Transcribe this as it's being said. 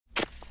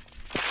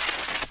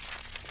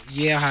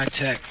Yeah, high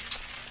tech.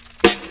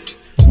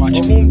 Watch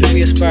whom do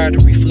we aspire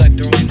to reflect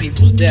our own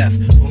people's death?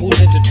 Or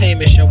whose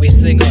entertainment shall we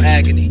sing our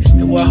agony?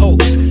 And what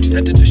hopes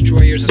that the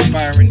destroyers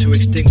aspiring to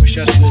extinguish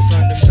us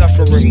will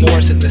suffer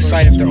remorse at the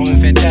sight of their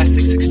own fantastic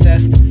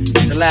success?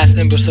 The last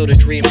imbecile to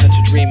dream such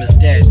a dream is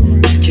dead.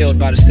 He's killed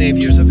by the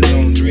saviors of his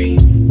own dream.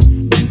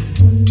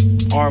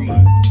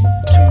 Armor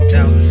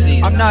 2000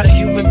 seasons. I'm not a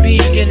human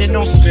being getting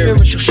on some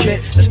spiritual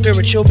shit. A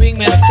spiritual being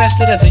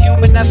manifested as a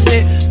human, that's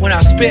it. When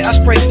I spit, I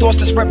spray thoughts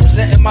that's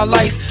representing my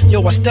life.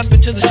 Yo, I step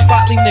into the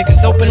spot, leave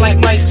niggas open like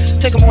mice.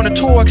 Take them on a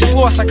tour,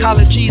 explore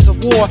psychologies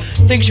of war.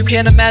 Things you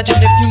can't imagine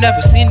if you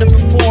never seen them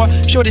before.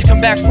 Shorties come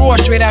back raw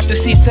straight after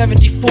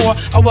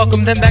C-74. I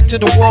welcome them back to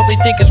the world they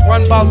think is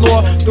run by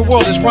law. The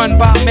world is run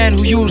by men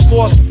who use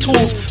laws for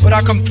tools. But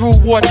I come through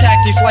war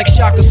tactics like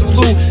Shaka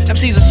Zulu.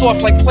 MCs are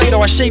soft like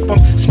Play-Doh, I shape them,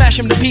 smash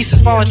them to pieces.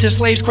 Volunteer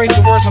slaves crave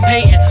the words I'm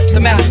painting, the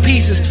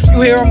masterpieces.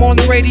 You hear them on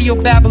the radio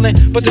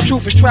babbling, but the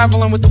truth is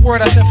traveling with the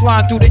word I sent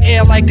flying through the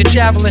air like a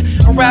javelin.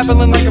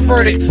 Unraveling like a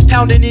verdict,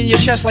 pounding in your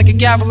chest like a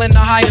gavelin. The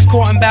highest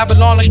court in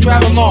Babylon, let's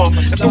travel on.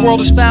 If the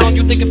world is found,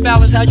 you think it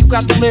foul is how you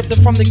got to live.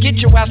 Then from the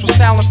get your ass was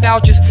foul and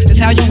foul just is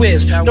how you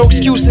is. No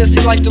excuses,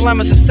 see life's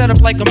dilemmas is set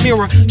up like a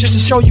mirror, just to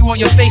show you all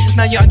your faces,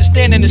 now your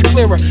understanding is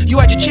clearer. You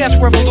had your chance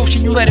for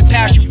revolution, you let it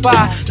pass you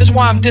by. That's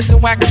why I'm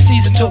dissing whack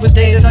MCs until the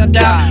day that I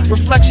die.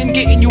 Reflection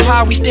getting you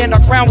high, we stand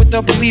our ground with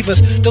the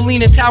believers. The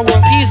Leaning Tower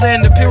of Pisa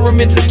and the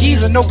pyramids of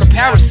Giza, no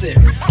comparison.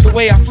 The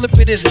way I flip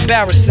it is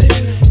embarrassing.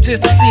 Tis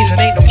the season,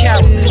 ain't no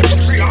caroling.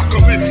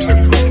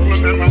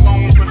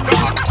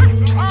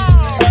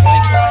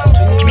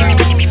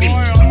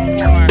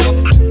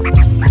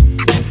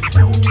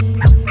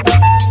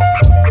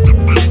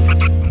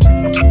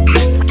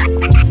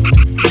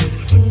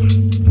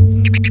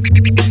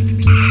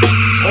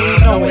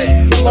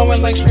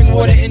 Flowing like spring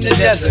water in the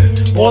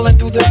desert, boiling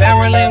through the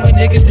barren land where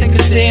niggas take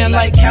a stand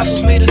like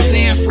castles made of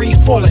sand, free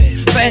falling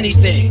for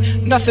anything.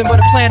 Nothing but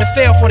a plan to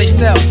fail for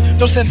themselves.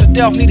 No sense of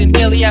delf, needing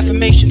daily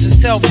affirmations and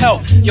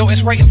self-help. Yo,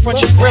 it's right in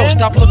front of your grill,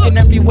 stop looking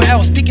everywhere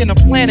else. Speaking of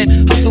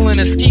planning, hustling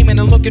and scheming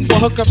and looking for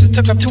hookups. It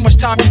took up too much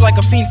time, you like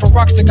a fiend for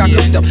rocks that got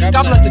cooked up.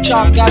 God bless the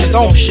child, got his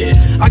own shit.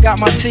 I got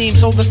my team,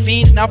 so the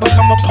fiends now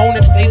become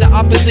opponents. They the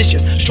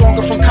opposition,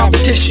 stronger from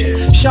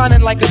competition.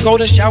 Shining like a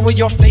golden shower,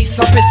 your face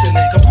I'm pissing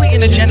in.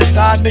 Completing a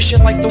genocide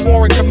mission like the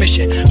Warren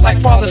Commission. Black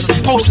fathers are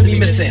supposed to be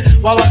missing,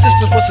 while our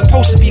sisters were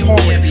supposed to be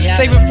whoring.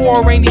 Saving for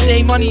a rainy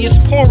day, money is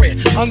pouring.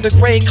 Under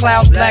gray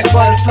clouds, black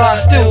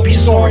butterflies still be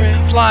soaring.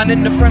 Flying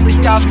in the friendly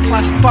skies, we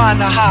classifying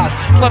the highs.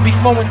 Blood be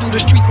flowing through the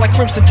street like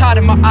crimson tide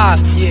in my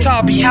eyes.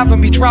 Tide be having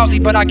me drowsy,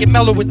 but I get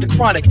mellow with the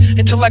chronic.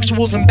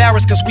 Intellectuals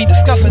embarrassed cause we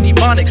discussing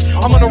demonics.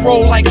 I'm on a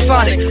roll like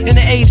Sonic, in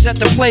the age that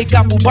the plague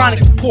got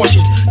bubonic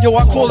proportions. Yo,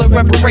 I call it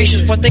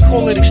reparations, but they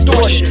call it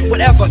extortion.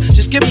 Whatever,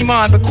 just give me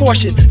mine, but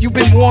caution. You've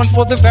been warned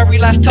for the very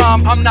last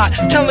time, I'm not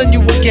telling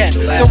you again.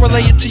 So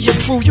relay it to your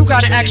crew, you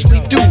gotta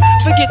actually do.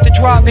 Forget the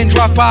drive in,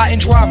 drive by, and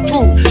drive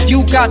through.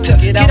 You got to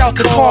get out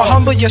the car,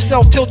 humble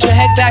yourself, tilt your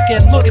head back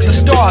and look at the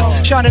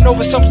stars shining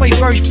over someplace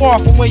very far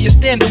from where you're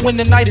standing. When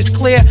the night is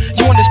clear,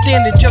 you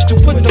understand it just to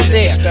put them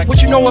there.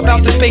 What you know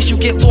about the space you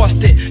get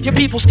lost in. Your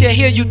people can't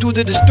hear you through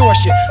the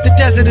distortion. The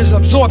desert is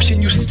absorption,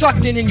 you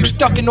sucked in and you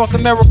stuck in North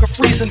America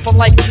freezing for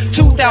like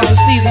 2,000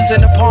 seasons.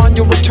 And upon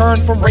your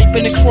return from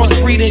raping and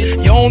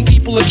crossbreeding, your own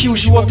people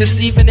accuse you of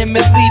deceiving and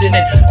misleading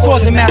and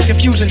causing mass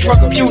confusion,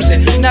 drug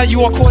abusing. Now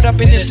you are caught up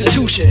in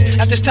institutions.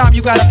 At this time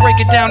you gotta break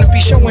it down and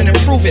be showing and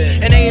proving.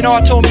 And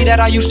A&R told me that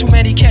I use too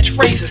many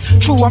catchphrases.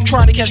 True, I'm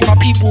trying to catch my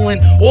people in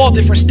all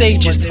different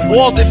stages,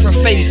 all different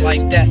phases.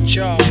 Like that,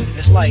 y'all.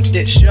 It's like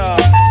this, y'all.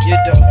 You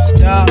don't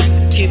stop.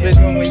 Keep it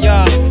going,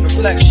 y'all.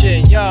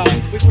 Reflection, y'all.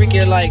 We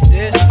freaking like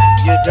this.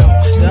 You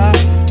don't stop.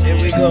 Here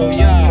we go,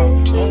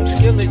 y'all. Home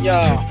skillet,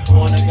 y'all.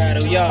 On the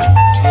battle, y'all.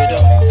 You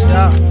don't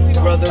stop.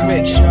 Brother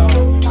Rich, y'all.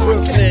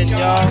 Brooklyn,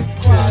 y'all.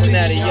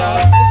 Cincinnati,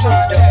 y'all.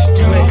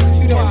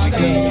 You don't stop,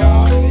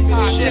 y'all.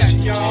 High tech,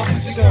 y'all.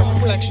 It's a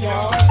reflection,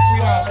 y'all. We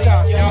don't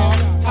stop, y'all.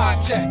 High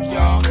tech,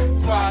 y'all.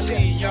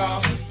 Kweli,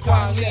 y'all.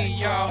 Kweli,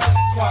 y'all.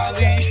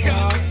 Kweli,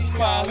 y'all.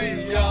 Kweli,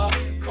 y'all.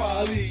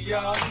 Kweli,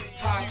 y'all.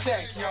 High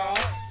tech, y'all.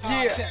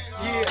 Yeah,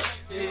 yeah.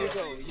 Here you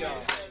go,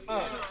 y'all.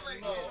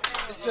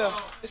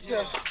 It's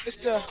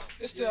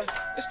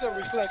the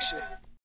reflection.